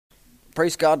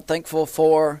praise God, thankful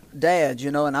for dads,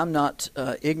 and I'm not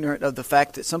ignorant of the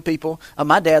fact that some people,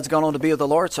 my dad's gone on to be with the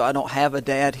Lord, so I don't have a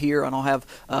dad here. I don't have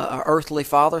an earthly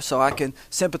father, so I can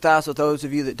sympathize with those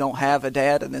of you that don't have a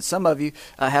dad. And then some of you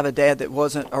have a dad that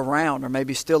wasn't around, or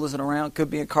maybe still isn't around, could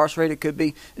be incarcerated, could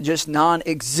be just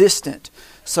non-existent.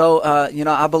 So,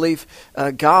 I believe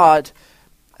God...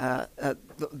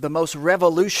 The most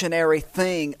revolutionary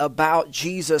thing about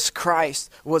Jesus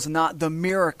Christ was not the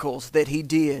miracles that he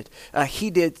did. He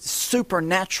did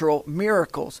supernatural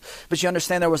miracles. But you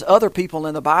understand there was other people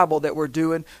in the Bible that were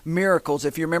doing miracles.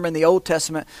 If you remember in the Old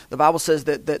Testament, the Bible says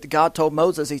that God told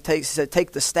Moses, he said,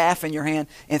 take the staff in your hand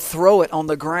and throw it on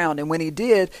the ground. And when he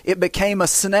did, it became a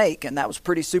snake, and that was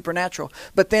pretty supernatural.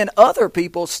 But then other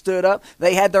people stood up,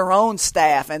 they had their own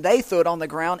staff, and they threw it on the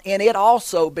ground, and it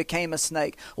also became a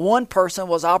snake. One person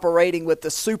was operating with the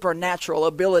supernatural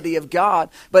ability of God,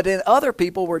 but then other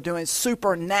people were doing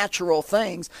supernatural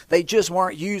things. They just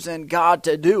weren't using God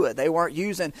to do it. They weren't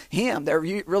using him. They're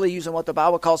really using what the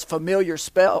Bible calls familiar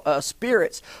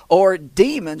spirits or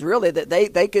demons, really, that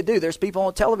they could do. There's people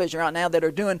on television right now that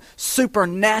are doing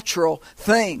supernatural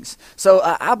things. So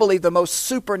I believe the most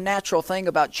supernatural thing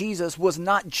about Jesus was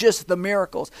not just the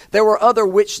miracles. There were other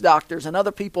witch doctors and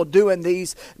other people doing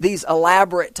these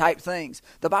elaborate type things.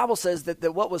 The Bible says that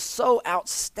what was so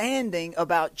outstanding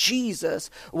about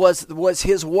Jesus was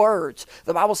his words.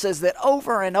 The Bible says that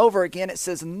over and over again, it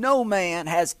says, no man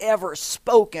has ever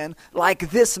spoken like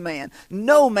this man.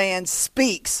 No man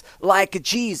speaks like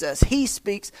Jesus. He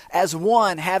speaks as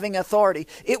one having authority.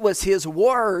 It was his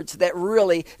words that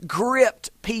really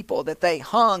gripped people, that they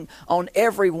hung on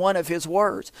every one of his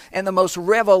words. And the most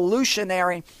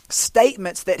revolutionary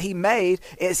statements that he made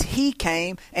is he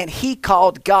came and he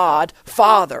called God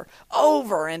Father.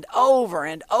 Over and over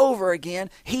and over again,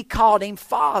 he called him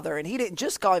Father. And he didn't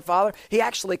just call him Father, he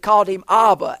actually called him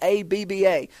Abba,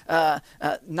 A-B-B-A.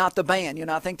 Not the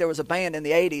band. I think there was a band in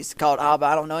the 80s called Abba.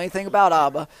 I don't know anything about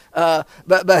Abba.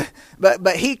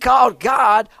 But he called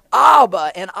God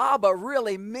Abba, and Abba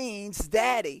really means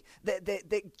daddy.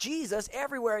 That Jesus,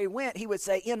 everywhere he went, he would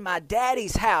say, in my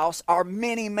daddy's house are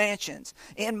many mansions.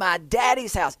 In my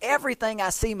daddy's house, everything I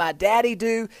see my daddy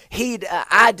do,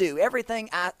 I do. Everything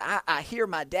I hear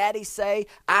my daddy say,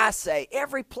 I say.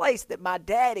 Every place that my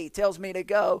daddy tells me to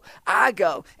go, I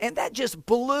go. And that just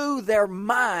blew their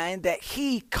mind that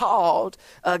he called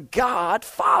God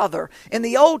Father. In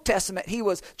the Old Testament, he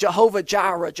was Jehovah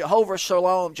Jireh, Jehovah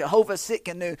Shalom, Jehovah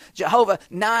Sitkanu, Jehovah,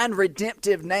 9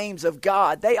 redemptive names of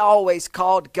God. They always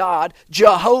called God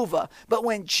Jehovah. But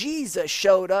when Jesus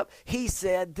showed up, he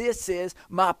said, this is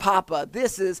my papa.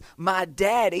 This is my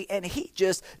daddy. And he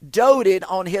just doted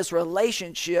on his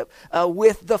relationship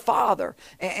with the Father.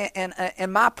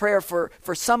 And my prayer for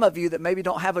some of you that maybe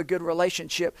don't have a good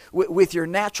relationship with your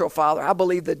natural father, I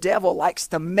believe the devil likes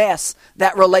to mess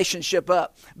that relationship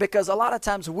up. Because a lot of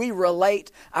times we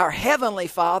relate our heavenly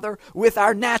Father with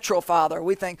our natural father.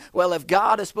 We think, well, if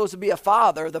God is supposed to be a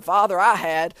father, the father I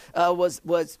had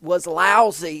was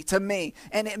lousy to me,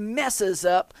 and it messes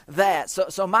up that.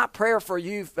 So my prayer for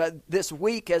you this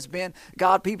week has been,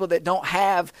 God, people that don't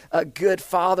have a good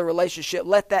father relationship,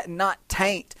 let that not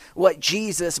taint what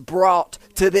Jesus brought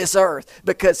to this earth,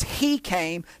 because he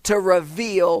came to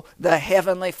reveal the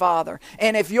heavenly Father.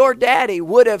 And if your daddy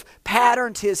would have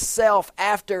patterned himself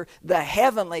after the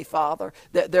heavenly Father,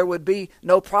 there would be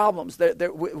no problems.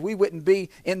 We wouldn't be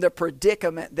in the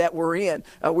predicament that we're in.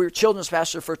 We were children's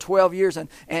pastor for 12 years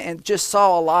and just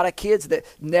saw a lot of kids that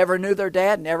never knew their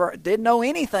dad, never didn't know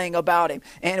anything about him.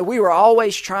 And we were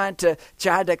always trying to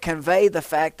convey the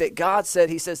fact that God said,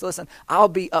 he says, listen, I'll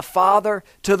be a father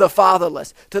to the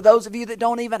fatherless. To those of you that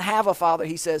don't even have a father,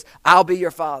 he says, I'll be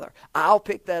your father. I'll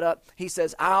pick that up. He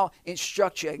says, I'll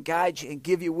instruct you and guide you and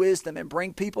give you wisdom and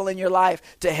bring people in your life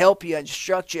to help you,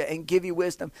 instruct you, and give you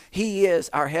wisdom. He is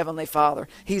our heavenly Father.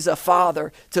 He's a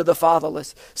father to the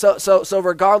fatherless. So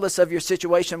regardless of your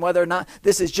situation, whether or not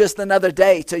this is just another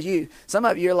day to you. Some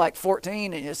of you are like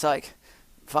 14 and it's like,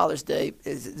 Father's Day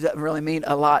doesn't really mean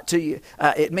a lot to you.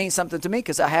 It means something to me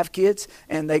because I have kids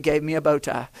and they gave me a bow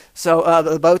tie. So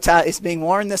the bow tie is being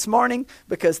worn this morning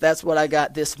because that's what I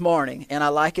got this morning. And I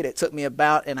like it. It took me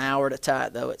about an hour to tie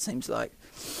it, though, it seems like.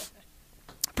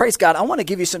 Praise God. I want to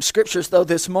give you some scriptures, though,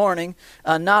 this morning,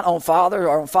 not on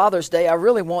Father's Day. I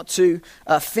really want to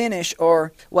finish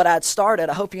or what I'd started.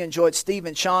 I hope you enjoyed Steve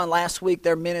and Sean last week,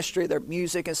 their ministry, their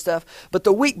music and stuff. But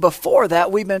the week before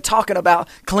that, we've been talking about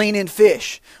cleaning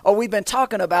fish, or we've been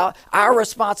talking about our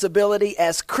responsibility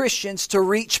as Christians to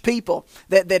reach people,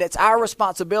 that it's our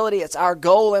responsibility, it's our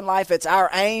goal in life, it's our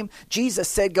aim. Jesus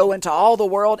said, go into all the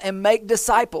world and make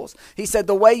disciples. He said,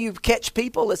 the way you catch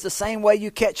people is the same way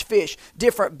you catch fish.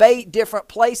 Different bait, different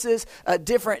places,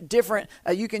 different.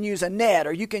 You can use a net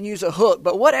or you can use a hook,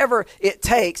 but whatever it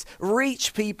takes,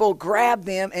 reach people, grab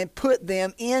them, and put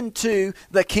them into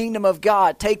the kingdom of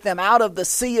God. Take them out of the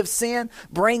sea of sin,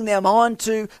 bring them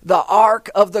onto the ark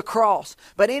of the cross.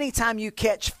 But anytime you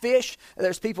catch fish,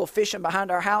 there's people fishing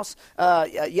behind our house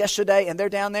yesterday, and they're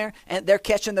down there and they're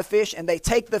catching the fish, and they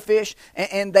take the fish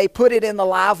and they put it in the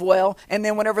live well, and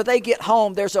then whenever they get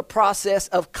home, there's a process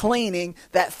of cleaning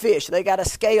that fish. They got to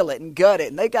scale it and gut it,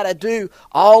 and they got to do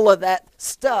all of that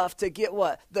stuff to get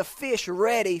what? The fish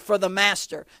ready for the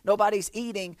master. Nobody's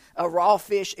eating a raw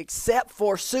fish except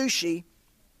for sushi.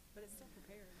 But it's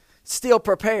still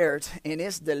prepared, and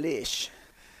it's delish.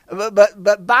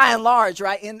 But by and large,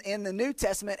 right, in the New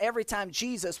Testament, every time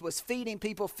Jesus was feeding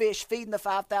people fish, feeding the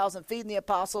 5,000, feeding the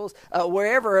apostles,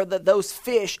 wherever those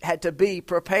fish had to be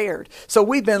prepared. So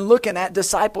we've been looking at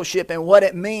discipleship and what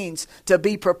it means to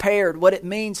be prepared, what it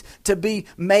means to be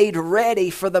made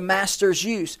ready for the master's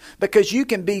use. Because you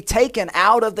can be taken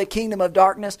out of the kingdom of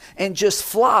darkness and just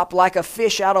flop like a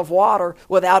fish out of water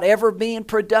without ever being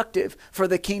productive for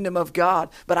the kingdom of God.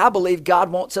 But I believe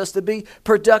God wants us to be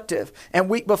productive. And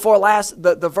week before last,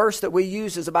 the verse that we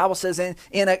use is the Bible says in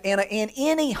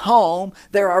any home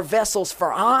there are vessels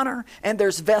for honor and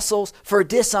there's vessels for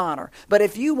dishonor. But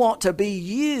if you want to be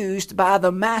used by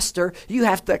the master, you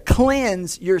have to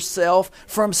cleanse yourself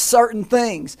from certain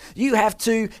things. You have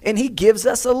to, and he gives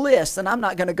us a list, and I'm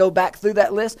not going to go back through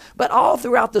that list, but all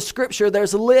throughout the scripture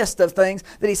there's a list of things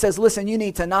that he says, listen, you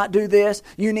need to not do this,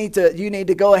 you need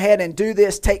to go ahead and do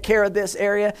this, take care of this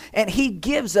area, and he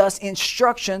gives us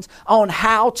instructions on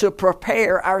how to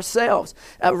prepare ourselves.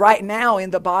 Right now in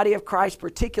the body of Christ,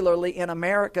 particularly in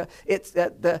America,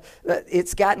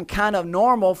 it's gotten kind of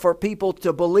normal for people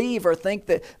to believe or think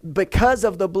that because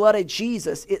of the blood of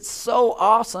Jesus, it's so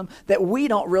awesome that we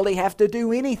don't really have to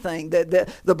do anything. That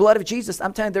the blood of Jesus,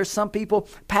 I'm telling you, there's some people,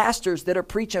 pastors, that are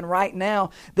preaching right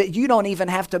now that you don't even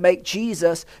have to make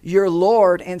Jesus your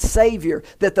Lord and Savior.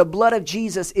 That the blood of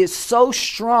Jesus is so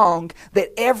strong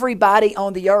that everybody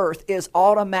on the earth is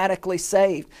automatically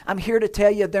saved. I'm here to tell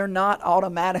you they're not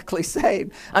automatically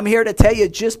saved. I'm here to tell you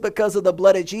just because of the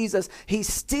blood of Jesus, he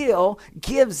still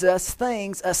gives us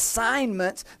things,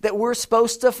 assignments that we're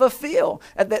supposed to fulfill,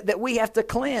 that we have to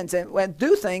cleanse and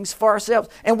do things for ourselves.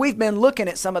 And we've been looking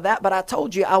at some of that, but I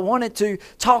told you I wanted to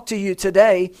talk to you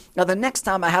today, now the next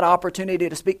time I had an opportunity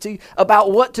to speak to you,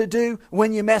 about what to do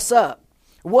when you mess up.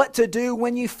 What to do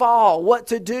when you fall. What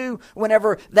to do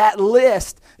whenever that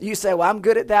list, you say, well, I'm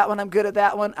good at that one, I'm good at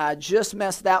that one, I just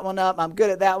messed that one up, I'm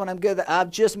good at that one, I'm good at that, I've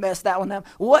just messed that one up.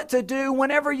 What to do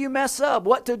whenever you mess up.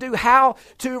 What to do, how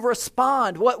to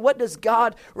respond. What does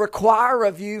God require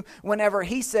of you whenever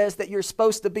he says that you're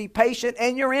supposed to be patient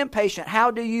and you're impatient?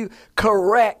 How do you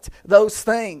correct those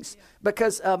things?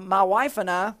 Because my wife and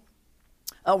I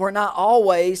were not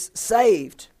always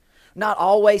saved, not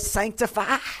always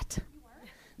sanctified.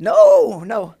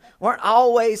 No, weren't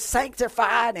always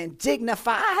sanctified and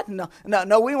dignified.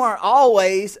 No, we weren't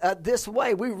always this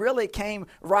way. We really came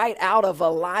right out of a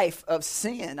life of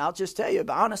sin. I'll just tell you,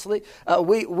 but honestly,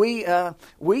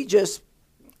 we just.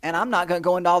 And I'm not going to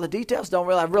go into all the details.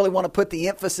 I really want to put the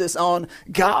emphasis on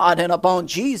God and upon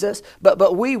Jesus.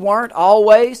 But we weren't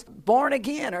always born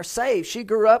again or saved. She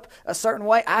grew up a certain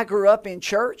way. I grew up in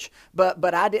church,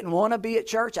 but I didn't want to be at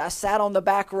church. I sat on the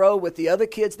back row with the other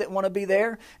kids that want to be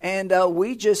there. And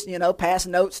we just, passed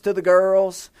notes to the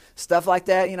girls, stuff like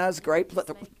that. It's great.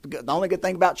 The only good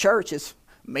thing about church is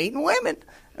meeting women.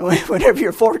 Whenever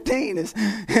you're 14,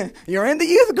 you're in the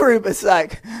youth group. It's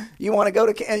like you want to go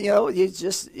to,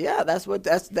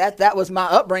 that was my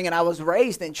upbringing. I was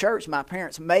raised in church. My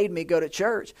parents made me go to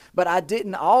church, but I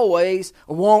didn't always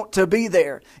want to be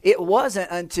there. It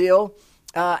wasn't until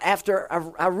after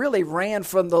I really ran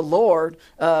from the Lord,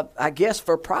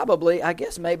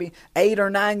 maybe 8 or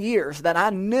 9 years, that I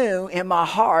knew in my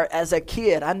heart as a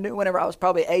kid, I knew whenever I was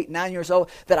probably 8, 9 years old,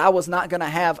 that I was not going to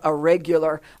have a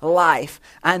regular life.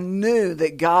 I knew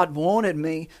that God wanted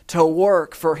me to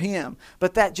work for Him,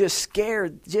 but that just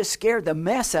scared the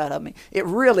mess out of me. It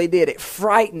really did. It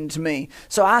frightened me.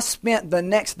 So I spent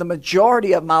the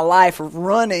majority of my life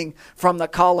running from the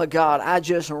call of God. I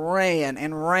just ran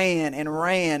and ran and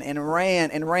ran and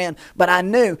ran and ran. But I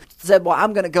said, well,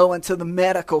 I'm going to go into the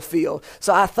medical field.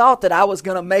 So I thought that I was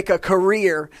going to make a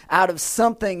career out of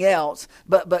something else.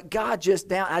 But God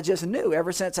I just knew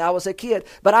ever since I was a kid.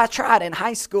 But I tried in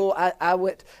high school. I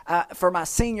went, for my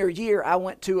senior year, I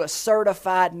went to a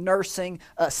certified nursing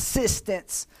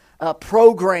assistance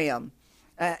program.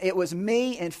 It was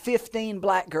me and 15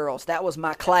 black girls. That was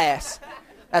my class.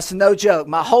 That's no joke.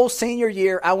 My whole senior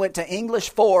year, I went to English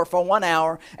 4 for 1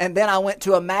 hour, and then I went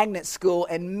to a magnet school,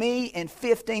 and me and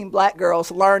 15 black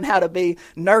girls learned how to be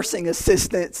nursing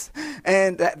assistants,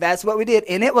 and that's what we did,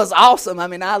 and it was awesome. I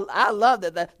mean, I loved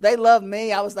it. They loved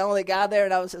me. I was the only guy there,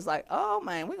 and I was just like, oh,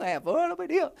 man, we're going to have fun. No big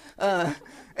deal.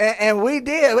 And we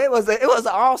did. It was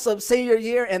an awesome senior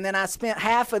year, and then I spent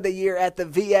half of the year at the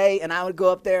VA, and I would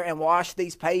go up there and wash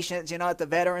these patients, at the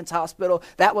Veterans Hospital.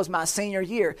 That was my senior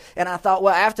year, and I thought,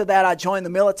 well, after that, I joined the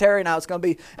military, and I was going to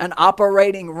be an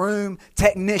operating room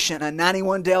technician, a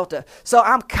 91 Delta. So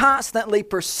I'm constantly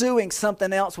pursuing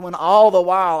something else when all the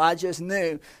while I just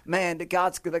knew, man, the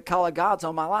call of God's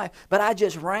on my life. But I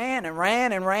just ran and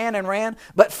ran and ran and ran.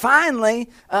 But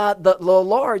finally, the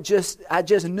Lord I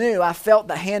just knew. I felt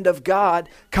the hand of God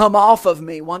come off of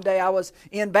me. One day I was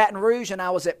in Baton Rouge, and I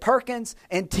was at Perkins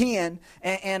and 10,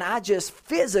 and I just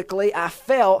physically, I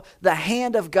felt the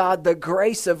hand of God, the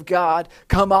grace of God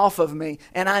come off of me,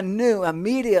 and I knew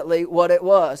immediately what it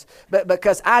was. But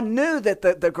because I knew that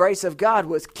the grace of God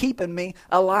was keeping me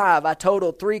alive. I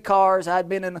totaled 3 cars. I'd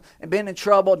been in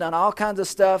trouble, done all kinds of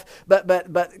stuff. But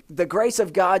the grace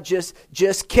of God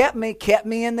just kept me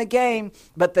in the game.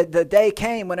 But the day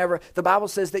came whenever the Bible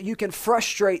says that you can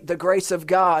frustrate the grace of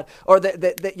God, or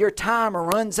that your time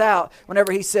runs out.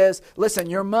 Whenever He says, listen,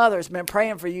 your mother's been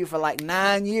praying for you for like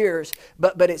 9 years,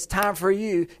 but it's time for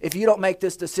you. If you don't make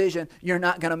this decision, you're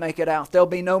not going to make it out. There'll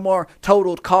be no more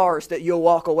totaled cars that you'll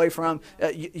walk away from.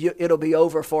 It'll be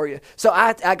over for you. So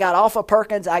I got off of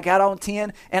Perkins, I got on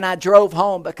 10, and I drove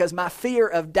home because my fear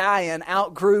of dying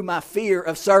outgrew my fear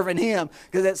of serving Him.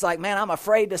 Because it's like, man, I'm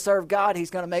afraid to serve God.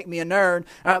 He's going to make me a nerd.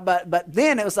 But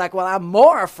then it was like, well, I'm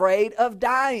more afraid of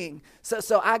dying.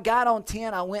 So I got on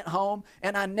 10, I went home,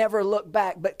 and I never looked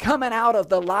back. But coming out of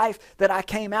the life that I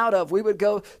came out of, we would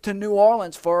go to New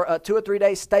Orleans for 2 or 3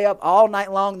 days, stay up all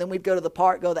night long. Then we'd go to the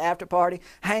park, go to the after party,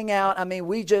 hang out. I mean,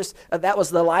 that was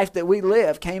the life that we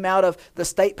lived. Came out of the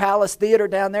State Palace Theater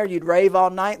down there. You'd rave all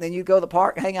night, and then you'd go to the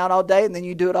park, hang out all day, and then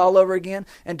you do it all over again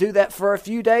and do that for a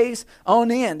few days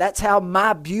on end. That's how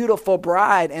my beautiful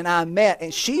bride and I met.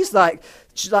 And she's like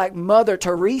Mother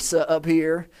Teresa up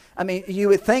here. I mean, you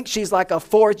would think she's like a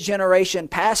 4th generation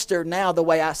pastor now, the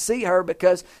way I see her,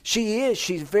 because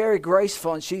she's very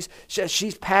graceful, and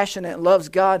she's passionate and loves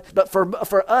God. But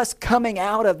for us coming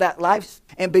out of that life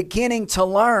and beginning to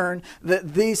learn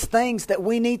that these things that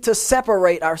we need to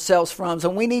separate ourselves from,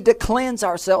 and we need to cleanse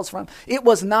ourselves from, it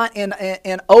was not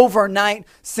an overnight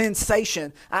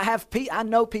sensation. I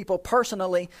know people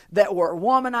personally that were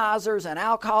womanizers and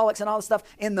alcoholics and all this stuff.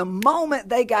 In the moment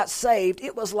they got saved,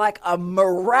 it was like a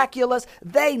miraculous.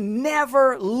 They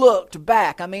never looked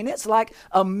back. I mean, it's like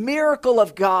a miracle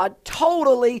of God,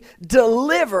 totally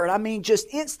delivered. I mean, just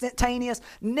instantaneous,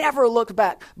 never looked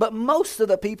back. But most of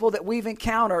the people that we've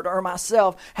encountered, or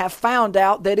myself, have found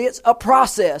out that it's a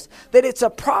process. That it's a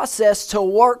process to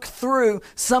work through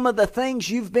some of the things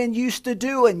you've been used to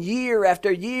doing year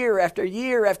after year after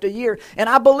year after year. And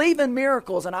I believe in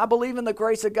miracles, and I believe in the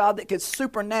grace of God that could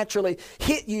supernaturally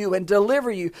hit you and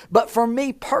deliver you. But for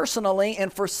me personally,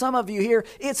 and for some of you here,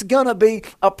 it's going to be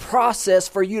a process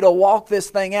for you to walk this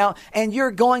thing out, and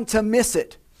you're going to miss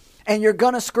it. And you're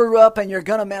going to screw up, and you're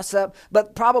going to mess up.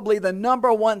 But probably the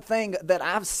number one thing that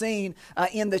I've seen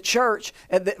in the church,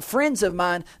 that friends of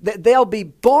mine, that they'll be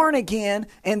born again,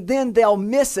 and then they'll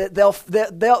miss it.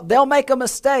 They'll make a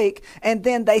mistake, and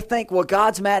then they think, well,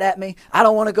 God's mad at me. I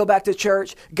don't want to go back to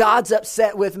church. God's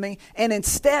upset with me. And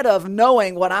instead of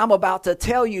knowing what I'm about to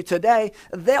tell you today,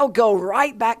 they'll go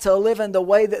right back to living the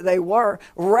way that they were,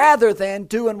 rather than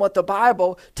doing what the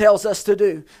Bible tells us to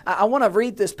do. I want to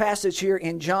read this passage here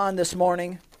in John this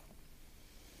morning.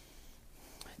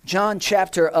 John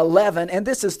chapter 11, and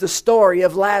this is the story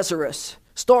of Lazarus.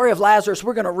 Story of Lazarus.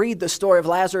 We're going to read the story of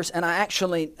Lazarus, and I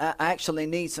actually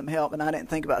need some help, and I didn't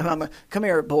think about it. Come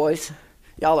here, boys.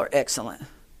 Y'all are excellent.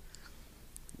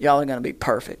 Y'all are going to be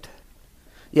perfect.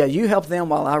 Yeah, you help them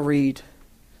while I read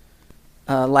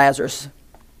Lazarus.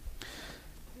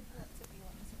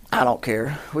 I don't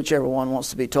care. Whichever one wants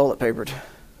to be toilet papered.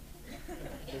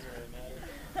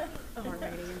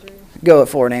 Go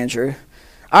for it, Andrew.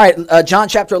 All right, John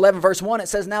chapter 11, verse 1, it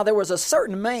says, Now there was a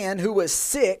certain man who was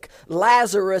sick,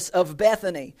 Lazarus of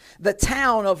Bethany, the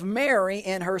town of Mary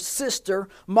and her sister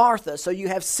Martha. So you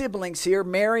have siblings here,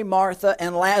 Mary, Martha,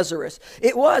 and Lazarus.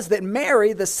 It was that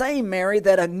Mary, the same Mary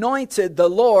that anointed the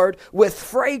Lord with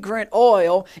fragrant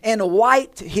oil and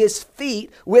wiped his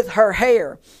feet with her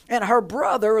hair. And her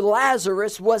brother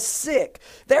Lazarus was sick.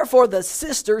 Therefore the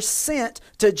sisters sent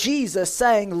to Jesus,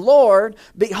 saying, Lord,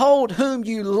 behold, whom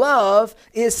you love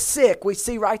is sick. We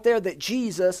see right there that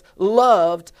Jesus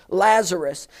loved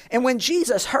Lazarus. And when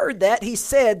Jesus heard that, he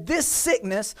said, This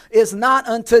sickness is not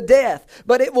unto death,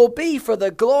 but it will be for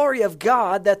the glory of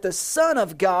God, that the Son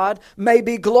of God may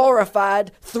be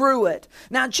glorified through it.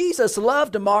 Now Jesus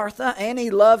loved Martha, and he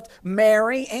loved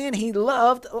Mary, and he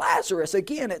loved Lazarus.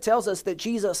 Again, it tells us that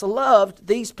Jesus loved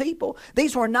these people.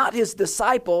 These were not his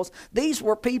disciples. These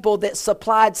were people that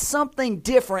supplied something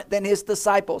different than his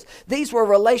disciples. These were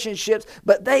relationships,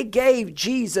 but they gave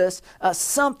Jesus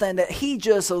something that he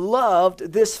just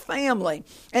loved this family.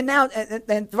 And now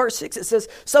in verse 6 it says,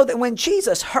 So that when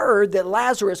Jesus heard that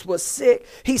Lazarus was sick,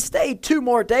 he stayed 2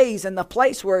 more days in the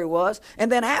place where he was. And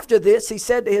then after this he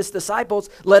said to his disciples,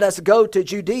 Let us go to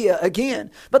Judea again.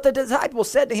 But the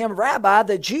disciples said to him, Rabbi,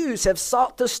 the Jews have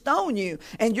sought to stone you,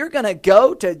 and you're going to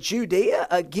go to Judea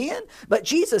again? But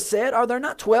Jesus said, Are there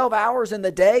not 12 hours in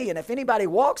the day? And if anybody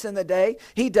walks in the day,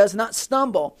 he does not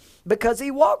stumble, because he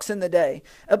walks in the day,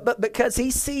 but because he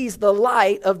sees the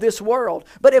light of this world.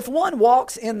 But if one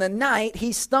walks in the night,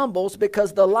 he stumbles,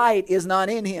 because the light is not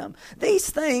in him.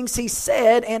 These things he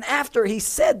said, and after he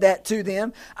said that to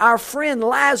them, Our friend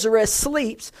Lazarus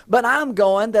sleeps, but I'm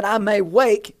going that I may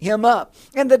wake him up.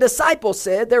 And the disciples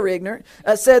said, they're ignorant,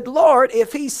 said, Lord,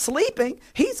 if he's sleeping,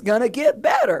 he's going to get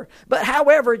better. But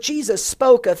however, Jesus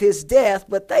spoke of his death,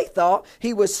 but they thought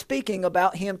he was speaking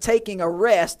about him taking a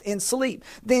rest in sleep.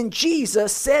 Then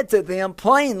Jesus said to them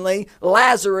plainly,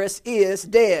 Lazarus is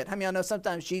dead. I mean, I know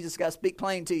sometimes Jesus got to speak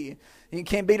plain to you. You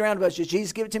can't beat around the bush.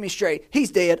 Jesus, give it to me straight.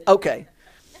 He's dead. Okay.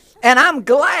 And I'm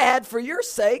glad for your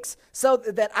sakes, so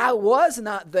that I was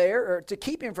not there, or to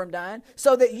keep him from dying,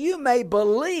 so that you may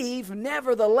believe.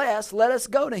 Nevertheless, let us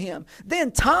go to him.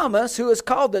 Then Thomas, who is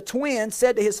called the twin,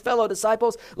 said to his fellow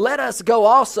disciples, Let us go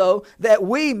also, that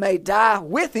we may die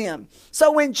with him.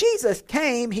 So when Jesus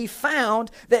came, he found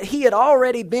that he had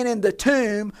already been in the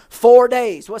tomb 4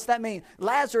 days. What's that mean?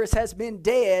 Lazarus has been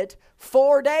dead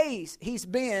 4 days. He's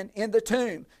been in the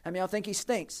tomb. I mean, I think he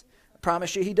stinks. I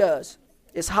promise you he does.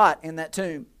 It's hot in that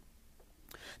tomb.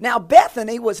 Now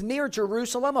Bethany was near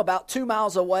Jerusalem, about 2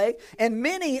 miles away, and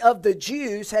many of the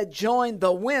Jews had joined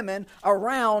the women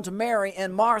around Mary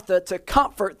and Martha to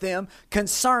comfort them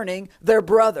concerning their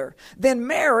brother. Then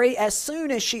Mary, as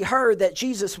soon as she heard that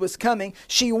Jesus was coming,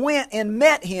 she went and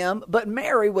met him, but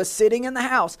Mary was sitting in the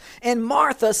house. And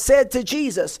Martha said to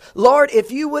Jesus, Lord,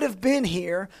 if you would have been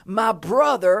here, my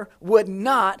brother would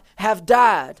not have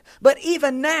died. But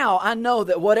even now I know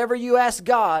that whatever you ask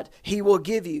God, he will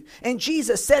give you. And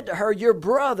Jesus said to her, Your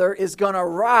brother is going to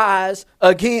rise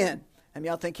again. And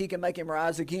y'all think he can make him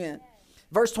rise again?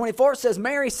 Verse 24 says,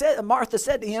 Martha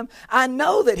said to him, I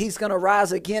know that he's going to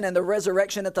rise again in the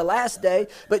resurrection at the last day.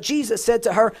 But Jesus said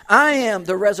to her, I am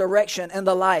the resurrection and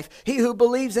the life. He who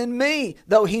believes in me,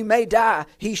 though he may die,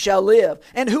 he shall live.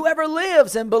 And whoever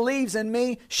lives and believes in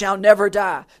me shall never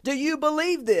die. Do you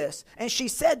believe this? And she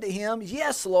said to him,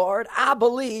 Yes, Lord, I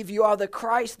believe you are the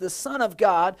Christ, the Son of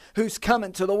God, who's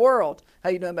coming to the world. How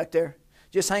you doing back there?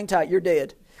 Just hang tight. You're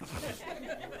dead.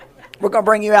 We're going to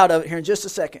bring you out of it here in just a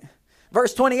second.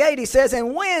 Verse 28, he says,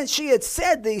 And when she had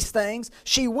said these things,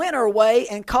 she went her way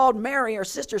and called Mary, her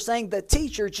sister, saying, The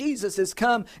teacher, Jesus, is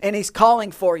come, and he's calling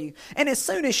for you. And as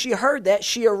soon as she heard that,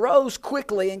 she arose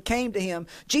quickly and came to him.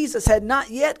 Jesus had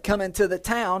not yet come into the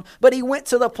town, but he went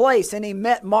to the place, and he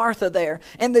met Martha there,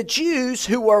 and the Jews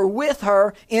who were with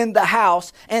her in the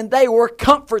house, and they were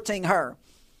comforting her.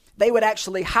 they would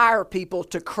actually hire people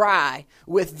to cry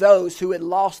with those who had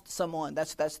lost someone.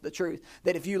 That's the truth.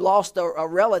 That if you lost a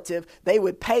relative, they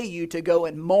would pay you to go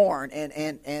and mourn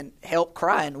and help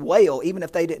cry and wail, even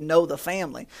if they didn't know the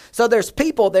family. So there's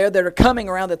people there that are coming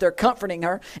around, that they're comforting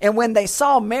her. And when they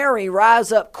saw Mary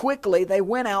rise up quickly, they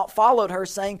went out, followed her,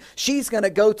 saying, she's going to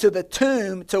go to the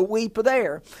tomb to weep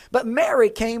there. But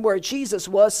Mary came where Jesus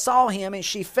was, saw him, and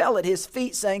she fell at his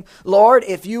feet, saying, Lord,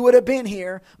 if you would have been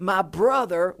here, my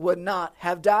brother would not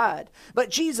have died. But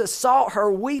Jesus saw her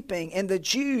weeping, and the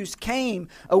Jews came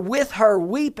with her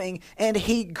weeping, and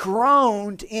he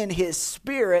groaned in his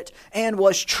spirit and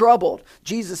was troubled.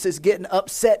 Jesus is getting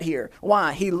upset here.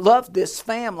 Why? He loved this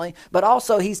family, but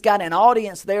also he's got an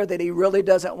audience there that he really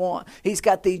doesn't want. He's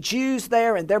got the Jews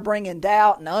there, and they're bringing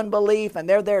doubt and unbelief, and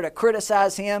they're there to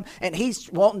criticize him, and he's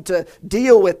wanting to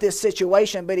deal with this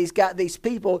situation, but he's got these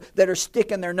people that are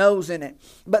sticking their nose in it.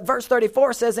 But verse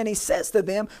 34 says, and he says to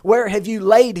them, where have you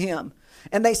laid him?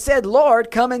 And they said,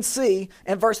 Lord, come and see.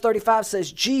 And verse 35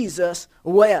 says, Jesus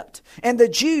wept. And the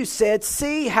Jews said,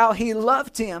 see how he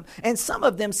loved him. And some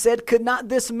of them said, could not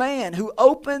this man who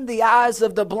opened the eyes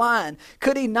of the blind,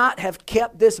 could he not have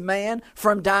kept this man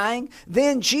from dying?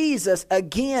 Then Jesus,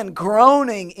 again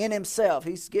groaning in himself,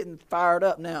 he's getting fired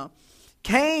up now,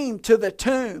 came to the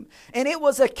tomb, and it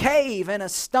was a cave, and a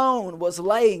stone was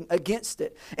laying against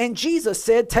it. And Jesus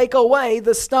said, take away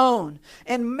the stone.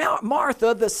 And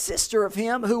Martha, the sister of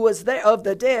him who was there of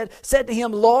the dead, said to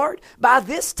him, Lord, by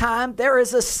this time there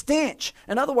is a stench.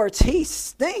 In other words, he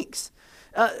stinks.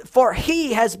 For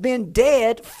he has been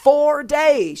dead 4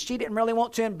 days. She didn't really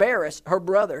want to embarrass her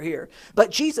brother here.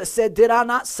 But Jesus said, did I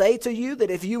not say to you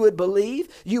that if you would believe,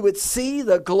 you would see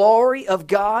the glory of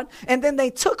God? And then they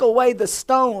took away the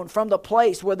stone from the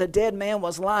place where the dead man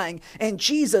was lying. And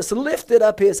Jesus lifted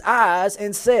up his eyes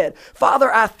and said, Father,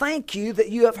 I thank you that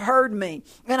you have heard me.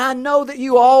 And I know that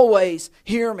you always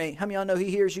hear me. How many of y'all know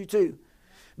he hears you too?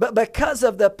 But because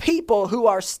of the people who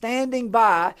are standing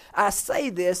by, I say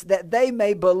this, that they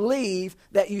may believe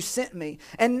that you sent me.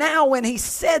 And now when he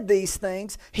said these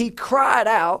things, he cried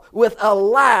out with a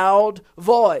loud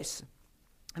voice.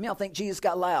 How many of y'all think Jesus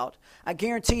got loud? I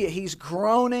guarantee you he's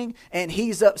groaning and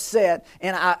he's upset.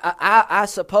 And I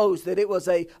suppose that it was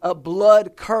a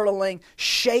blood-curdling,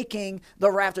 shaking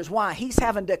the rafters. Why? He's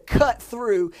having to cut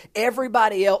through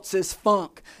everybody else's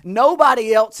funk.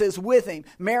 Nobody else is with him.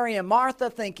 Mary and Martha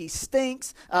think he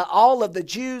stinks. All of the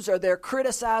Jews are there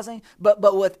criticizing.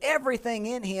 But with everything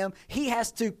in him, he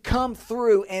has to come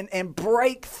through and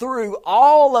break through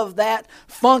all of that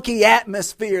funky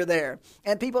atmosphere there.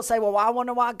 And people say, well, I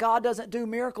wonder why God doesn't do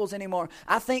miracles anymore.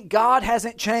 I think God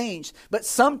hasn't changed, but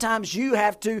sometimes you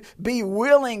have to be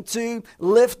willing to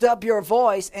lift up your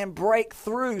voice and break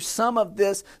through some of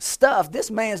this stuff. This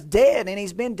man's dead, and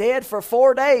he's been dead for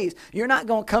 4 days. You're not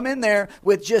going to come in there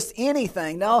with just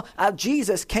anything. No,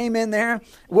 Jesus came in there,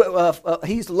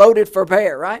 he's loaded for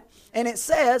bear, right? And it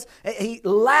says,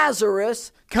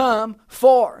 Lazarus come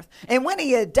forth. And when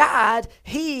he had died,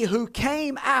 he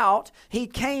came out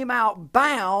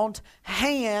bound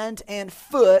hand and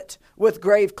foot with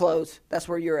grave clothes. That's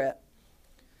where you're at.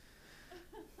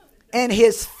 And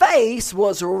his face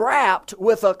was wrapped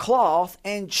with a cloth,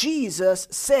 and Jesus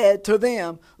said to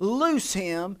them, loose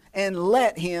him and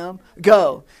let him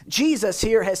go. Jesus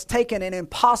here has taken an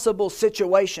impossible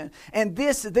situation, and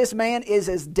this man is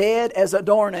as dead as a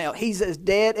doornail. He's as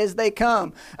dead as they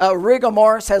come. Rigor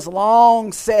mortis has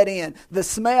long set in. The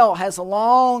smell has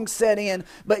long set in,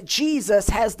 but Jesus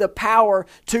has the power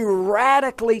to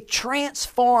radically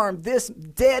transform this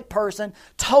dead person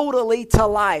totally to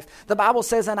life. The Bible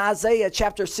says in Isaiah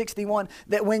chapter 61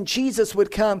 that when Jesus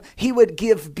would come, he would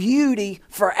give beauty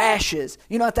for ashes.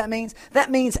 You know what that means?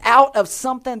 That means out of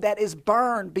something that is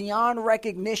burned beyond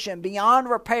recognition, beyond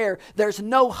repair, there's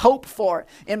no hope for it.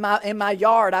 In my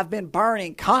yard, I've been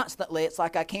burning constantly. It's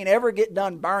like I can't ever get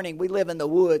done burning. We live in the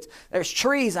woods. There's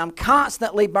trees. I'm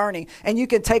constantly burning. And you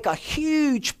can take a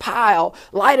huge pile,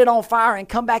 light it on fire, and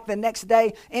come back the next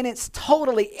day, and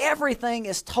everything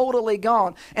is totally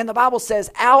gone. And the Bible says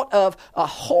out of a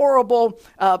horrible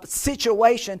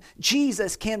situation,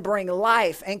 Jesus can bring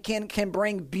life and can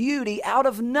bring beauty out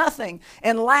of nothing.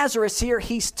 And Lazarus here,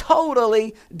 he's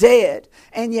totally dead.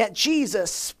 And yet Jesus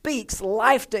speaks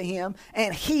life to him,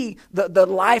 and the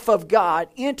life of God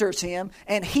enters him,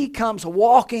 and he comes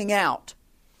walking out.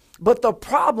 But the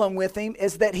problem with him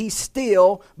is that he's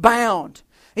still bound.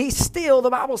 He's still, the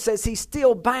Bible says he's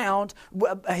still bound.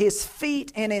 His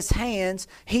feet and his hands,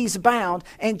 he's bound.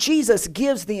 And Jesus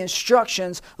gives the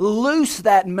instructions, loose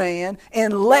that man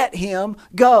and let him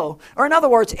go. Or in other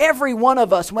words, every one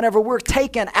of us, whenever we're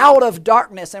taken out of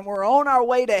darkness and we're on our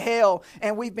way to hell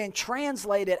and we've been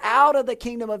translated out of the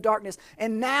kingdom of darkness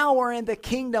and now we're in the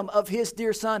kingdom of his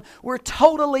dear Son, we're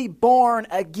totally born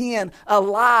again,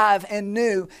 alive and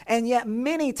new. And yet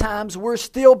many times we're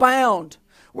still bound.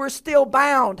 We're still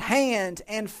bound hand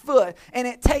and foot. And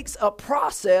it takes a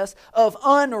process of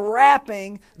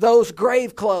unwrapping those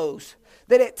grave clothes.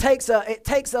 That it takes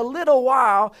a little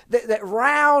while, that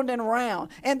round and round.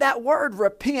 And that word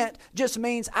repent just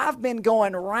means I've been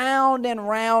going round and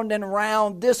round and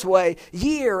round this way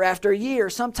year after year,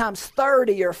 sometimes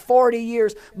 30 or 40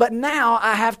 years. But now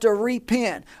I have to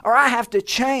repent, or I have to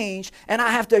change, and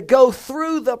I have to go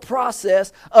through the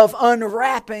process of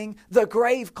unwrapping the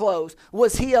grave clothes.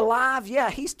 Was he alive?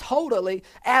 Yeah, he's totally,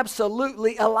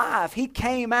 absolutely alive. He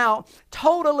came out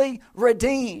totally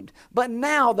redeemed. But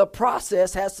now the process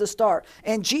has to start.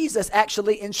 And Jesus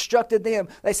actually instructed them.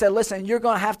 They said, listen, you're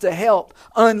going to help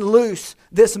unloose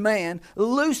this man,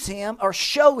 loose him or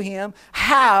show him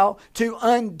how to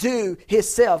undo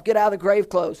himself. Get out of the grave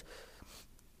clothes.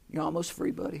 You're almost free,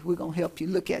 buddy. We're going to help you.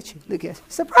 Look at you. Look at you.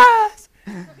 Surprise!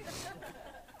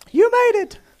 You made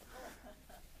it.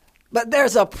 But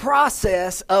there's a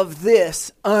process of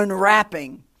this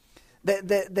unwrapping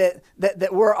that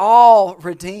we're all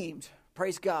redeemed.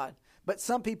 Praise God. But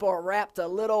some people are wrapped a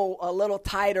little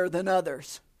tighter than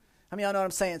others. I mean, I know what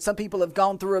I'm saying. Some people have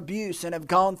gone through abuse and have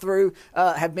gone through,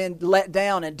 have been let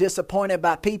down and disappointed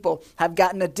by people, have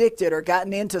gotten addicted or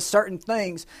gotten into certain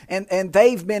things, and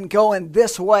they've been going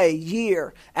this way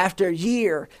year after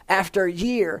year after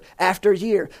year after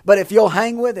year. But if you'll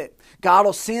hang with it, God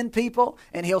will send people,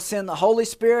 and He'll send the Holy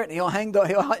Spirit, and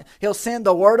He'll send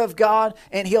the Word of God,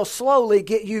 and He'll slowly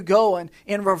get you going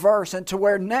in reverse, and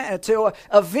to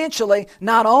eventually,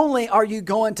 not only are you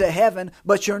going to heaven,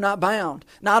 but you're not bound.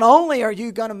 Not only are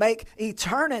you going to make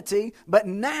eternity, but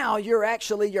now your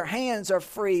hands are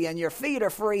free, and your feet are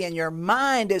free, and your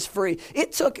mind is free.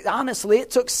 It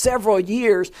took several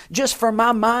years just for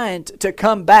my mind to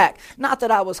come back. Not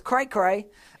that I was cray-cray,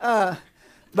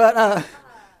 but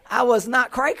I was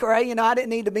not cray-cray, I didn't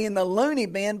need to be in the loony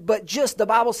bin, but just the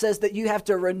Bible says that you have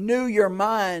to renew your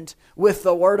mind with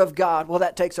the Word of God. Well,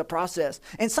 that takes a process.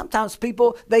 And sometimes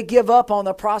people, they give up on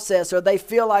the process, or they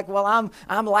feel like, well,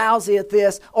 I'm lousy at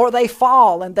this, or they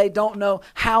fall and they don't know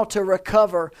how to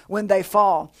recover when they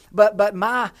fall. But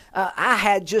I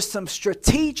had just some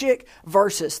strategic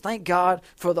verses. Thank God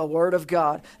for the Word of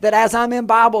God. That as I'm in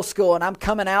Bible school and I'm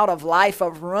coming out of life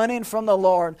of running from the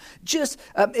Lord,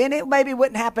 and it maybe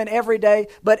wouldn't happen every day,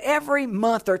 but every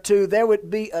month or two there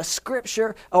would be a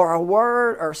scripture or a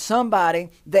word or somebody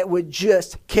that would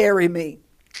just carry me.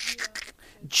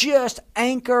 Just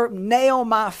nail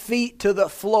my feet to the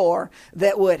floor,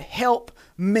 that would help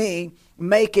me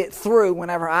make it through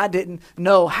whenever I didn't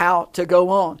know how to go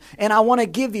on. And I want to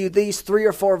give you these 3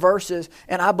 or 4 verses,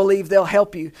 and I believe they'll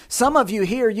help you. Some of you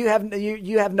here, you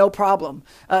have no problem.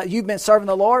 You've been serving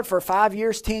the Lord for 5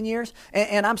 years, 10 years,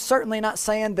 and I'm certainly not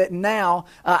saying that now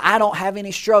I don't have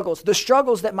any struggles. The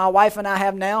struggles that my wife and I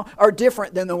have now are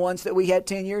different than the ones that we had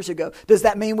 10 years ago. Does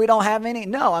that mean we don't have any?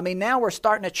 No. I mean, now we're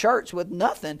starting a church with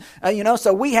nothing,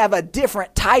 so we have a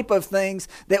different type of things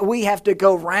that we have to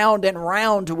go round and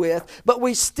round with. But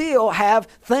we still have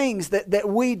things that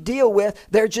we deal with.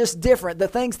 They're just different. The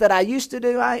things that I used to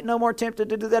do, I ain't no more tempted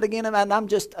to do that again. And I'm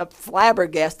just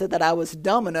flabbergasted that I was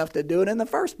dumb enough to do it in the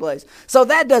first place. So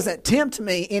that doesn't tempt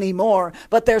me anymore.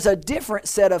 But there's a different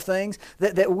set of things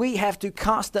that we have to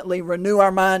constantly renew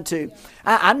our mind to.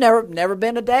 I've never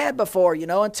been a dad before,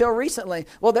 until recently.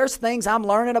 Well, there's things I'm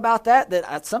learning about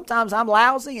that sometimes I'm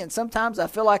lousy and sometimes I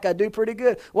feel like I do pretty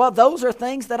good. Well, those are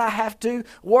things that I have to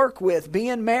work with.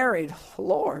 Being married,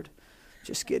 Lord,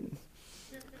 just kidding.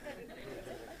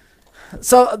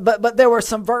 So, but there were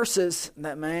some verses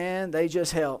that, man, they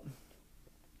just help.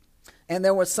 And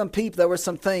there were some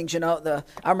things, I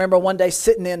remember one day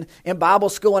sitting in Bible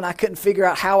school, and I couldn't figure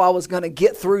out how I was going to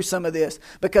get through some of this.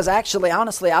 Because actually,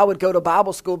 honestly, I would go to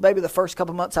Bible school, maybe the first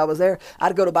couple months I was there,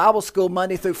 I'd go to Bible school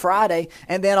Monday through Friday,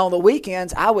 and then on the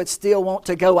weekends, I would still want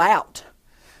to go out.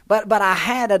 But I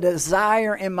had a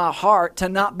desire in my heart to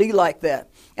not be like that.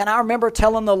 And I remember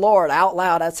telling the Lord out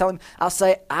loud, I'll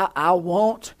say, I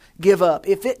won't give up.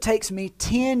 If it takes me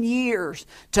 10 years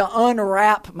to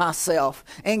unwrap myself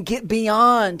and get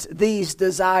beyond these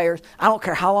desires, I don't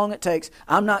care how long it takes.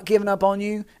 I'm not giving up on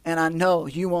you, and I know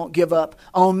you won't give up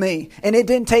on me. And it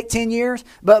didn't take 10 years,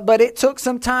 but it took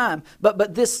some time.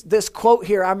 But this quote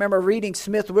here, I remember reading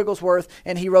Smith Wigglesworth,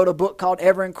 and he wrote a book called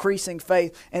Ever Increasing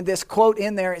Faith. And this quote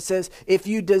in there, it says, if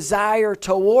you desire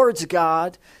towards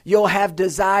God, you'll have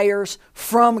desires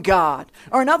from God.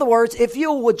 Or in other words, if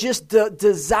you would just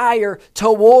desire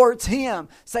towards Him.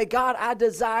 Say, God, I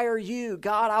desire you.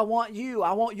 God, I want you.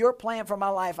 I want your plan for my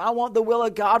life. I want the will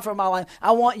of God for my life.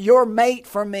 I want your mate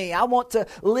for me. I want to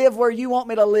live where you want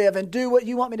me to live and do what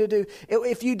you want me to do.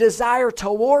 If you desire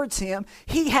towards Him,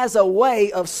 He has a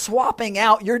way of swapping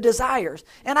out your desires.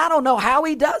 And I don't know how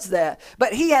He does that,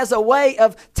 but He has a way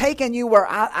of taking you where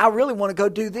I really want to go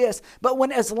do this.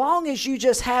 But as long as you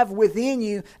just have within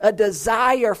you a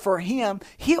desire for Him,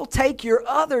 He'll take your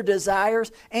other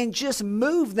desires and just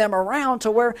move them around to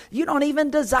where you don't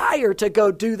even desire to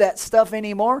go do that stuff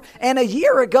anymore. And a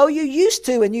year ago you used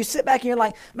to, and you sit back and you're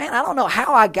like, man, I don't know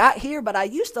how I got here, but I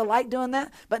used to like doing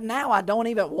that, but now I don't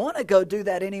even want to go do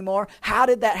that anymore. How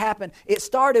did that happen? It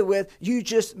started with you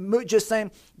just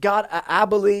saying, God, I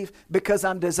believe because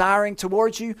I'm desiring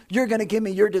towards you, you're going to give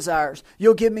me your desires.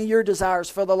 You'll give me your desires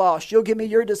for the lost. You'll give me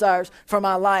your desires for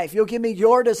my life. You'll give me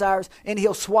your desires, and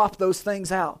He'll swap those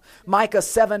things out. Micah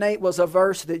 7:8 was a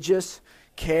verse that just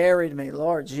carried me.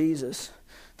 Lord Jesus.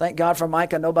 Thank God for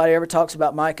Micah. Nobody ever talks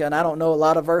about Micah, and I don't know a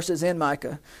lot of verses in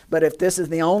Micah. But if this is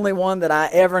the only one that I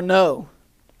ever know,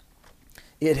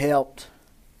 it helped.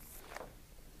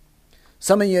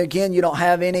 Some of you, again, you don't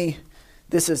have any.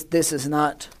 This is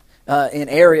not an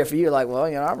area for you. Like, well,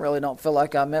 I really don't feel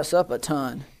like I mess up a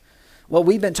ton. Well,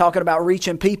 we've been talking about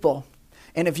reaching people.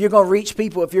 And if you're going to reach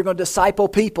people, if you're going to disciple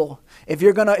people, if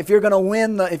you're going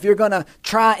to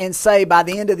try and say by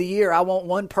the end of the year, I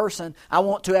want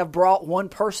to have brought one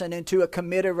person into a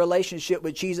committed relationship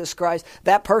with Jesus Christ,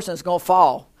 that person's going to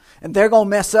fall. And they're going to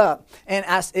mess up. And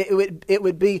it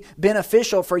would be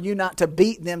beneficial for you not to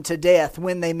beat them to death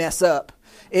when they mess up.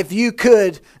 If you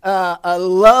could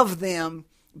love them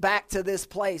back to this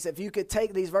place, if you could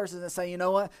take these verses and say, you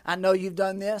know what, I know you've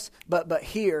done this, but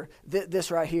here, this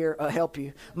right here will help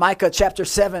you. Micah chapter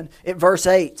 7, at verse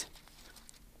 8.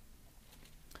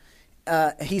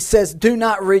 He says, do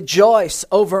not rejoice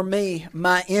over me,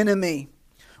 my enemy.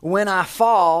 When I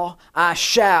fall, I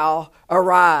shall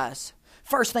arise.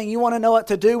 First thing you want to know what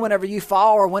to do whenever you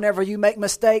fall or whenever you make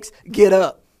mistakes, get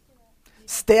up.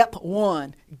 Step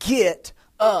one, get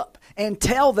up and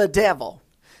tell the devil,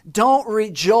 don't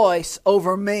rejoice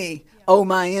over me, O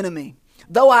my enemy.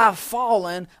 Though I have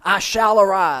fallen, I shall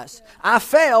arise. I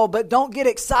fell, but don't get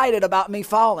excited about me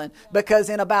falling, because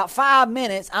in about 5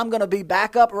 minutes, I'm going to be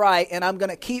back upright and I'm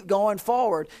going to keep going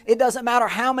forward. It doesn't matter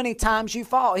how many times you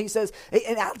fall. He says,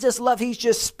 and I just love, he's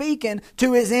just speaking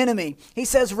to his enemy. He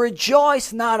says,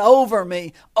 rejoice not over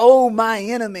me, O my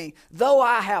enemy. Though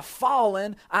I have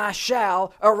fallen, I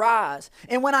shall arise.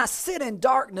 And when I sit in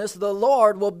darkness, the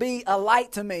Lord will be a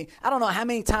light to me. I don't know how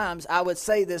many times I would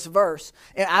say this verse,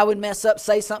 and I would mess up,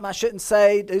 say something I shouldn't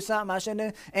say, do something I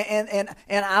shouldn't do, and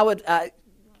I would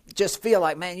just feel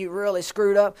like, man, you really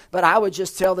screwed up. But I would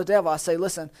just tell the devil, I say,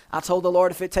 listen, I told the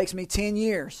Lord if it takes me 10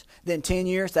 years, then 10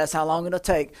 years, that's how long it'll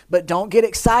take. But don't get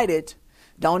excited.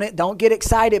 Don't get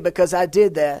excited because I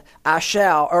did that. I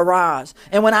shall arise.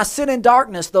 And when I sit in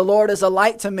darkness, the Lord is a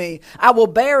light to me. I will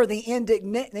bear the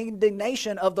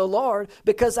indignation of the Lord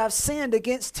because I've sinned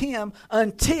against Him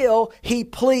until He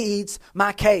pleads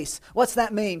my case. What's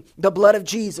that mean? The blood of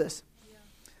Jesus.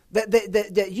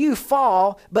 That you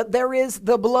fall, but there is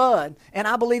the blood. And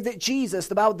I believe that Jesus,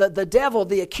 the devil,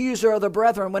 the accuser of the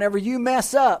brethren, whenever you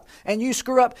mess up and you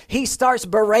screw up, he starts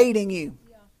berating you.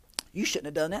 You shouldn't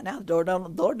have done that. Now the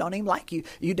Lord don't even like you.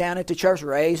 You down at the church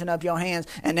raising up your hands,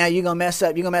 and now you're going to mess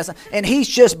up. You're going to mess up. And he's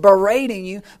just berating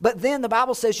you. But then the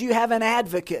Bible says you have an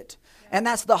advocate. And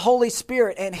that's the Holy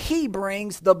Spirit. And He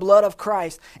brings the blood of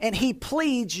Christ. And He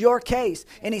pleads your case.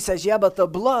 And He says, yeah, but the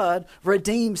blood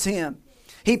redeems him.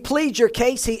 He pleads your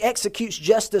case. He executes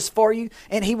justice for you.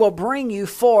 And He will bring you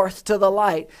forth to the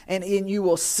light. And you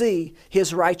will see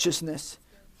His righteousness.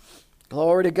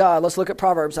 Glory to God. Let's look at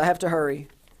Proverbs. I have to hurry.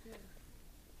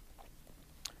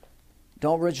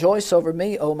 Don't rejoice over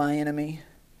me, O my enemy.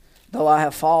 Though I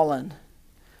have fallen,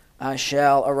 I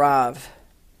shall arise.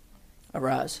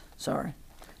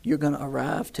 You're going to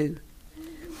arrive too.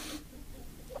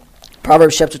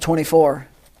 Proverbs chapter 24.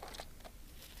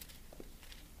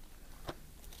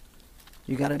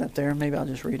 You got it up there? Maybe I'll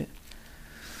just read it.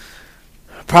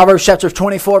 Proverbs chapter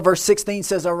 24, verse 16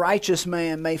 says, a righteous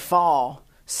man may fall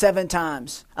 7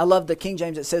 times. I love the King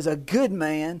James. It says, a good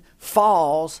man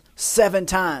falls 7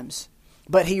 times,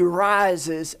 but he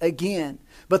rises again.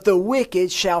 But the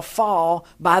wicked shall fall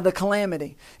by the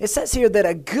calamity. It says here that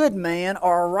a good man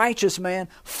or a righteous man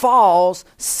falls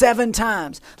 7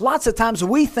 times. Lots of times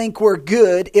we think we're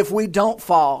good if we don't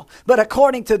fall. But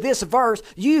according to this verse,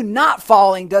 you not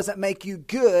falling doesn't make you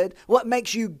good. What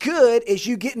makes you good is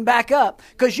you getting back up.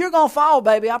 Because you're going to fall,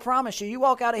 baby. I promise you. You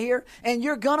walk out of here and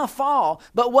you're going to fall.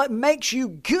 But what makes you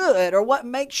good or what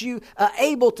makes you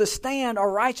able to stand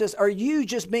or righteous are you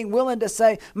just being willing to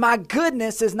say, my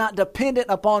goodness is not dependent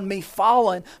upon me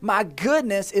falling. My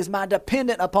goodness is my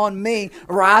dependent upon me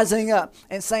rising up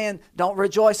and saying, don't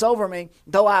rejoice over me.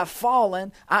 Though I've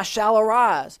fallen, I shall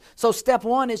arise. So step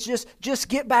 1 is just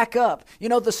get back up. You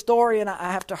know the story, and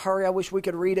I have to hurry. I wish we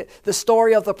could read it. The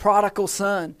story of the prodigal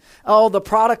son. Oh, the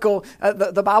prodigal,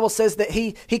 the Bible says that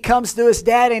he comes to his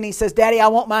daddy and he says, Daddy, I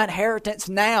want my inheritance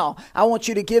now. I want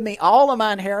you to give me all of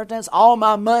my inheritance, all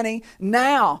my money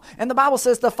now. And the Bible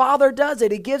says the father does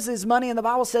it. He gives his money, and the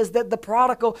Bible says that the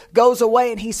prodigal goes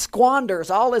away and he squanders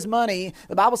all his money.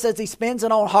 The Bible says he spends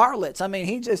it on harlots. I mean,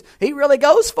 he really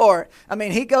goes for it. I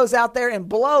mean, he goes out there and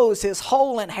blows his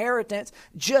whole inheritance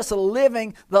just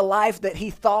living the life that he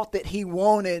thought that he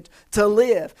wanted to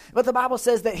live. But the Bible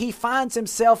says that he finds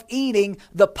himself eating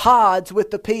the pods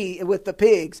with the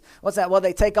pigs. What's that? Well,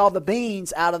 they take all the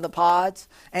beans out of the pods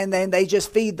and then they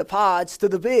just feed the pods to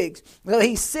the pigs. Well,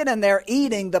 he's sitting there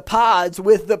eating the pods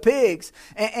with the pigs.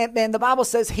 And the Bible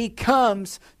says he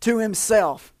comes to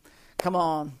himself. Come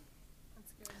on.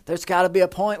 There's got to be a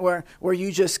point where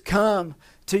you just come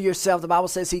to yourself. The Bible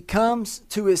says he comes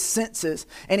to his senses,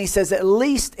 and he says, at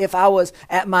least if I was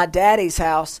at my daddy's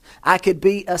house, I could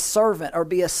be a servant or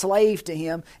be a slave to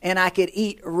him, and I could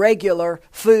eat regular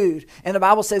food. And the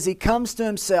Bible says he comes to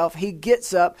himself, he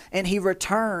gets up, and he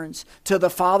returns to the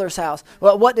Father's house.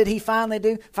 Well, what did he finally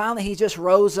do? Finally, he just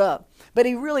rose up. But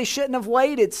he really shouldn't have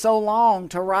waited so long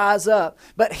to rise up.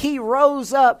 But he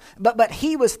rose up, but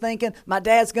he was thinking, my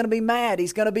dad's going to be mad.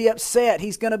 He's going to be upset.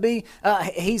 He's going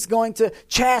to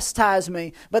chastise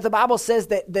me. But the Bible says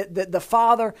that the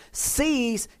father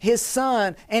sees his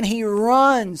son and he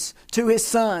runs to his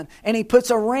son and he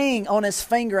puts a ring on his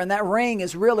finger, and that ring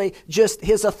is really just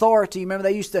his authority. Remember,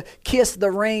 they used to kiss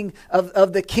the ring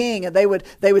of the king, and they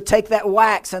would take that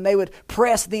wax and they would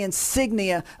press the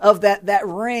insignia of that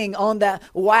ring on that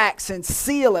wax and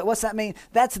seal it. What's that mean?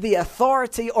 That's the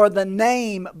authority or the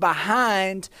name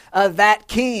behind that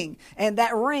king and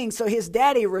that ring. So his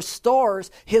daddy restores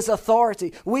his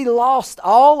authority. We lost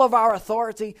all of our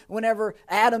authority whenever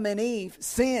Adam and Eve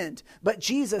sinned, but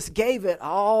Jesus gave it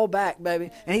all back, baby.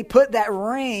 And he put that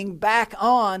ring back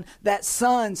on that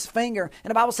son's finger. And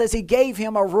the Bible says he gave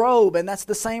him a robe, and that's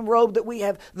the same robe that we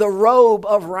have, the robe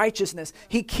of righteousness.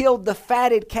 He killed the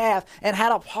fatted calf and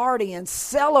had a party and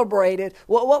celebrated.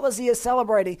 What was he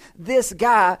celebrating? This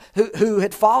guy who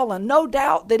had fallen. No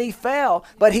doubt that he fell,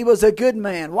 but he was a good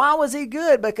man. Why was he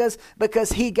good?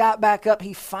 Because he got back up.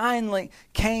 He finally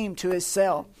came to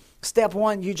himself. Step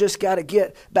 1, you just got to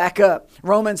get back up.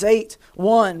 Romans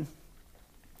 8:1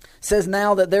 says,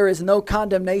 now that there is no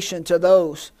condemnation to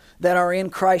those that are in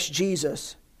Christ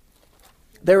Jesus.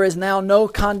 There is now no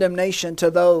condemnation to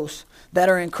those that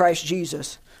are in Christ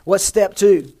Jesus. What's step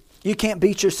 2? You can't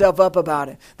beat yourself up about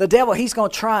it. The devil, he's going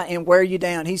to try and wear you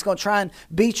down. He's going to try and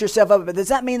beat yourself up. But does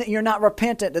that mean that you're not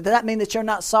repentant? Does that mean that you're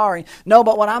not sorry? No,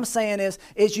 but what I'm saying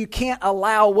is you can't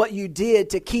allow what you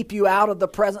did to keep you out of the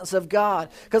presence of God.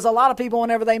 Because a lot of people,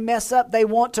 whenever they mess up, they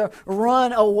want to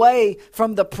run away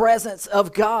from the presence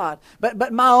of God.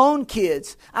 But my own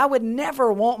kids, I would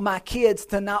never want my kids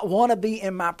to not want to be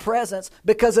in my presence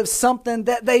because of something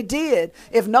that they did.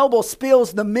 If Noble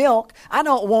spills the milk, I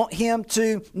don't want him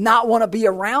to not want to be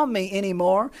around me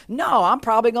anymore. No, I'm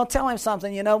probably going to tell him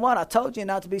something. You know what? I told you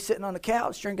not to be sitting on the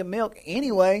couch drinking milk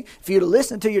anyway. If you'd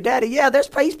listen to your daddy,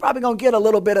 he's probably going to get a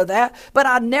little bit of that. But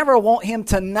I never want him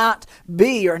to not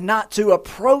be or not to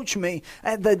approach me.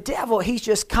 The devil, he's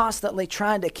just constantly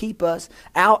trying to keep us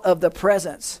out of the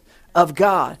presence of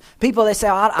God. People, they say,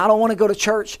 I don't want to go to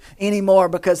church anymore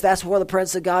because that's where the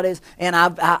presence of God is, and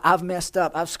I've messed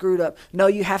up. I've screwed up. No,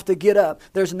 you have to get up.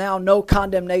 There's now no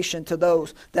condemnation to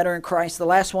those that are in Christ. The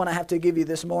last one I have to give you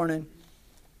this morning.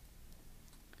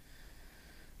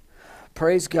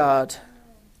 Praise God.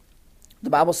 The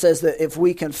Bible says that if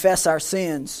we confess our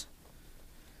sins,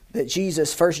 that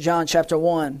Jesus, 1 John chapter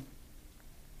 1,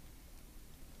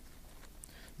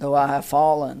 though I have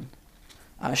fallen,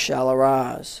 I shall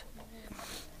arise.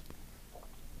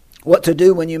 what to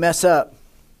do when you mess up.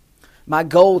 My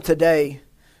goal today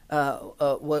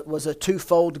was a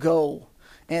twofold goal.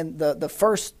 And the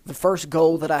first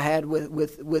goal that I had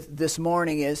with this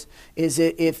morning is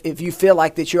if you feel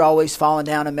like that you're always falling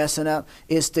down and messing up,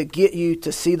 is to get you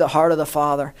to see the heart of the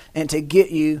Father and to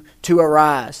get you to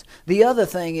arise. The other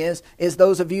thing is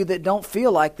those of you that don't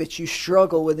feel like that you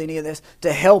struggle with any of this,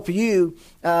 to help you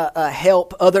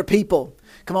help other people.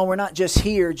 Come on, we're not just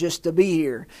here just to be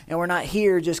here. And we're not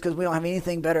here just because we don't have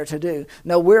anything better to do.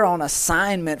 No, we're on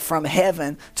assignment from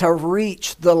heaven to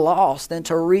reach the lost and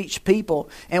to reach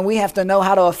people. And we have to know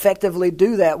how to effectively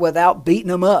do that without beating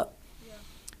them up. Yeah.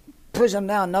 Push them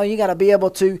down. No, you got to be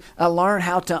able to learn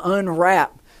how to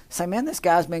unwrap. Say, man, this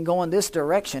guy's been going this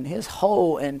direction his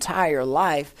whole entire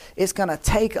life. It's going to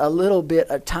take a little bit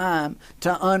of time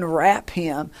to unwrap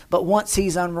him. But once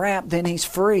he's unwrapped, then he's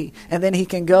free. And then he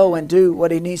can go and do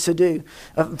what he needs to do.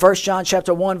 1 John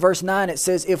chapter 1, verse 9, it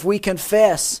says, if we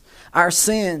confess our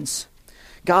sins,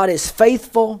 God is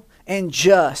faithful and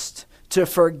just to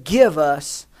forgive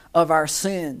us of our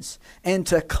sins and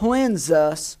to cleanse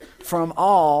us from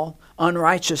all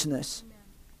unrighteousness.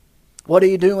 What do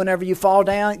you do whenever you fall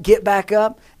down? Get back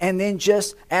up and then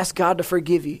just ask God to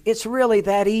forgive you. It's really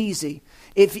that easy.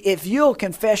 If you'll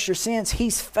confess your sins,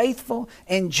 He's faithful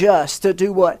and just to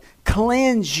do what?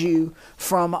 Cleanse you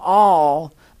from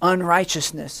all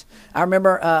unrighteousness. I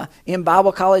remember in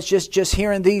Bible college just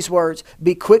hearing these words: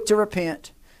 be quick to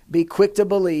repent, be quick to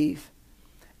believe,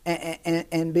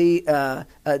 and be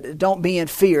don't be in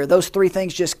fear. Those three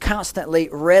things just constantly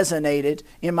resonated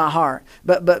in my heart.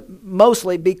 But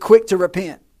mostly be quick to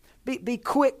repent. Be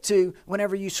quick to,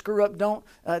 whenever you screw up, don't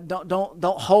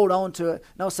hold on to it.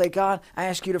 No, say, God, I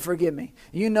ask you to forgive me.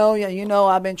 You know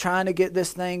I've been trying to get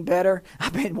this thing better.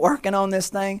 I've been working on this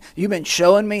thing. You've been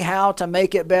showing me how to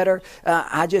make it better.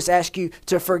 I just ask you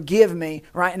to forgive me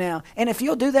right now. And if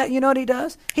you'll do that, you know what He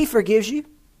does? He forgives you.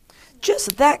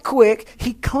 Just that quick,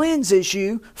 He cleanses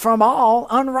you from all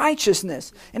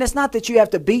unrighteousness. And it's not that you have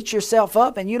to beat yourself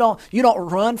up and you don't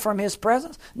run from His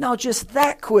presence. No, just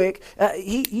that quick.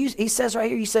 He says right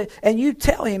here, you say, and you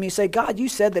tell Him, you say, God, you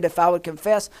said that if I would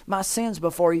confess my sins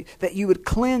before you, that you would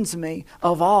cleanse me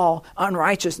of all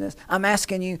unrighteousness. I'm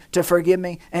asking you to forgive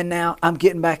me, and now I'm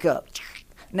getting back up.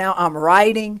 Now I'm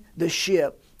righting the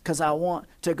ship, because I want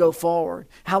to go forward.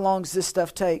 How long does this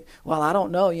stuff take? Well, I don't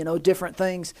know. Different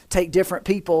things take different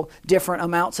people different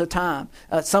amounts of time.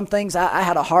 Some things I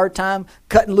had a hard time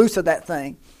cutting loose of that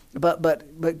thing.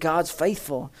 But God's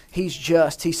faithful. He's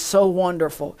just. He's so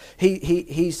wonderful.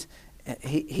 He's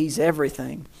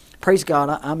everything. Praise God,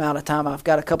 I'm out of time. I've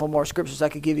got a couple more scriptures I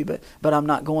could give you, but I'm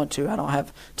not going to. I don't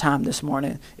have time this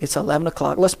morning. It's 11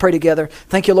 o'clock. Let's pray together.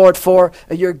 Thank you, Lord, for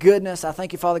your goodness. I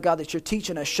thank you, Father God, that you're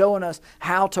teaching us, showing us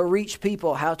how to reach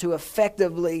people, how to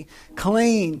effectively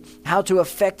clean, how to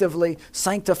effectively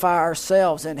sanctify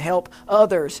ourselves and help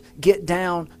others get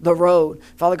down the road.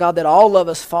 Father God, that all of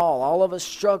us fall, all of us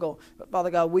struggle. But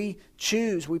Father God, we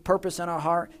purpose in our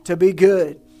heart to be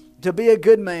good. To be a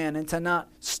good man and to not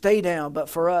stay down, but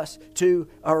for us to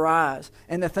arise.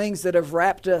 And the things that have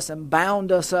wrapped us and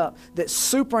bound us up, that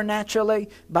supernaturally,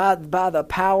 by the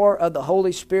power of the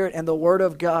Holy Spirit and the Word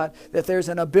of God, that there's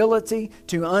an ability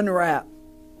to unwrap,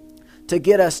 to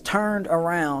get us turned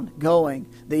around, going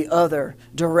the other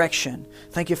direction.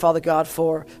 Thank you, Father God,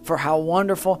 for how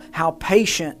wonderful, how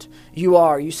patient you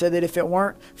are. You said that if it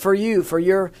weren't for you, for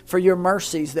your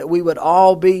mercies, that we would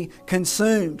all be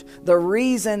consumed. The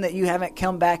reason that you haven't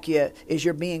come back yet is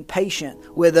you're being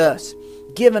patient with us,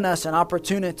 giving us an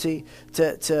opportunity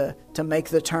to make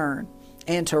the turn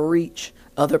and to reach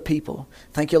other people.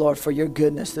 Thank you, Lord, for your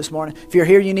goodness this morning. If you're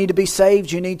here, you need to be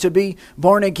saved. You need to be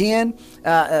born again.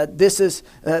 This is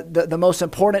the most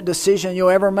important decision you'll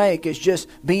ever make, is just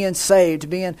being saved,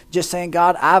 just saying,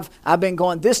 God, I've been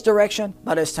going this direction,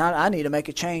 but it's time. I need to make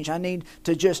a change. I need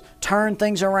to just turn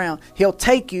things around. He'll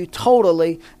take you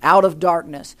totally out of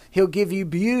darkness. He'll give you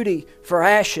beauty for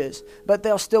ashes, but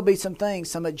there'll still be some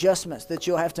things, some adjustments that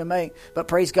you'll have to make. But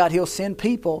praise God, He'll send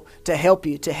people to help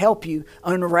you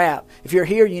unwrap. If you're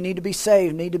here, you need to be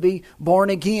saved, need to be born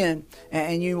again,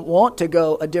 and you want to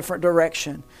go a different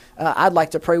direction. I'd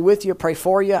like to pray with you, pray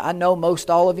for you. I know most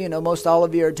all of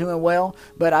you are doing well,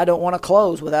 but I don't want to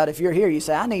close without, if you're here, you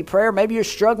say, I need prayer. Maybe you're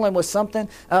struggling with something.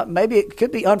 Maybe it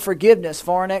could be unforgiveness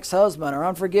for an ex-husband, or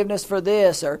unforgiveness for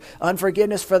this, or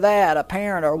unforgiveness for that, a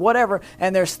parent, or whatever.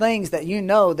 And there's things that you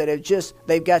know that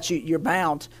they've got you, you're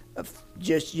bound,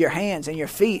 just your hands and your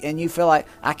feet, and you feel like,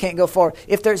 I can't go forward.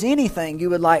 If there's anything you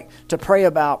would like to pray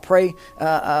about,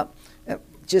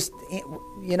 just,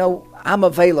 I'm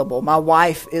available. My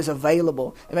wife is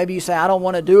available. And maybe you say, I don't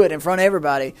want to do it in front of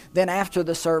everybody. Then after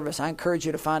the service, I encourage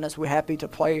you to find us. We're happy to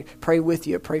pray with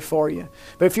you, pray for you.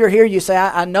 But if you're here, you say,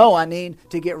 I know I need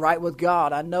to get right with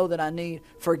God. I know that I need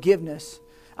forgiveness.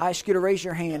 I ask you to raise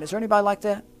your hand. Is there anybody like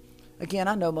that? Again,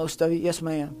 I know most of you. Yes,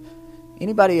 ma'am.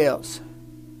 Anybody else?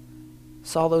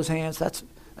 Saw those hands.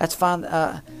 That's fine.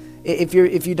 If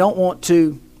you don't want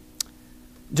to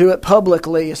do it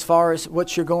publicly as far as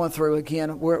what you're going through,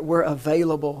 again, we're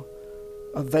available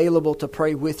to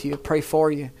pray with you, pray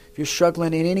for you. If you're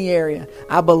struggling in any area,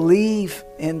 I believe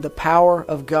in the power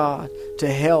of God to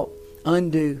help,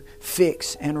 undo,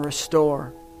 fix, and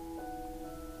restore.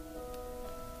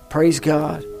 Praise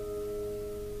God.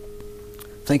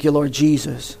 Thank you, Lord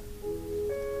Jesus.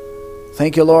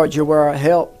 Thank you, Lord, you're where our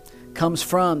help comes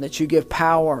from, that you give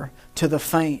power to the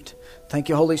faint. Thank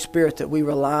you, Holy Spirit, that we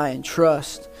rely and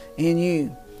trust in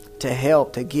you to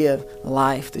help, to give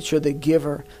life, that you're the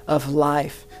giver of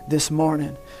life this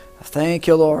morning. Thank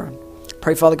you, Lord.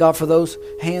 Pray, Father God, for those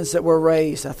hands that were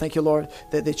raised. I thank you, Lord,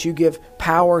 that you give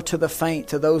power to the faint,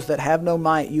 to those that have no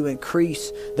might. You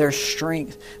increase their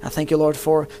strength. I thank you, Lord,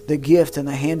 for the gift and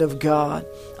the hand of God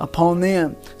upon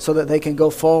them so that they can go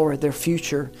forward, their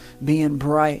future being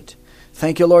bright.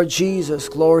 Thank you, Lord Jesus.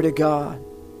 Glory to God.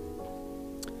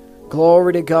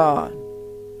 Glory to God.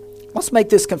 Let's make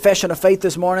this confession of faith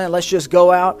this morning. Let's just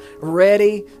go out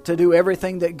ready to do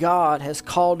everything that God has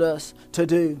called us to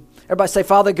do. Everybody say,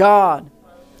 Father God,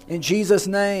 in Jesus'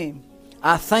 name,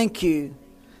 I thank you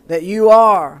that you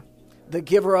are the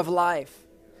giver of life.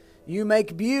 You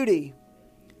make beauty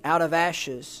out of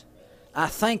ashes. I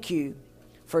thank you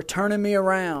for turning me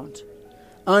around,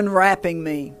 unwrapping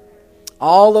me.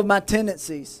 All of my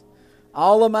tendencies,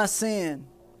 all of my sin,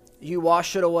 you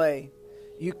wash it away.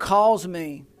 You cause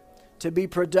me to be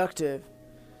productive.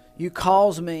 You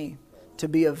cause me to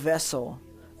be a vessel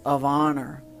of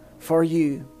honor for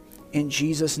you. In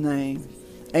Jesus' name,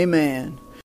 amen.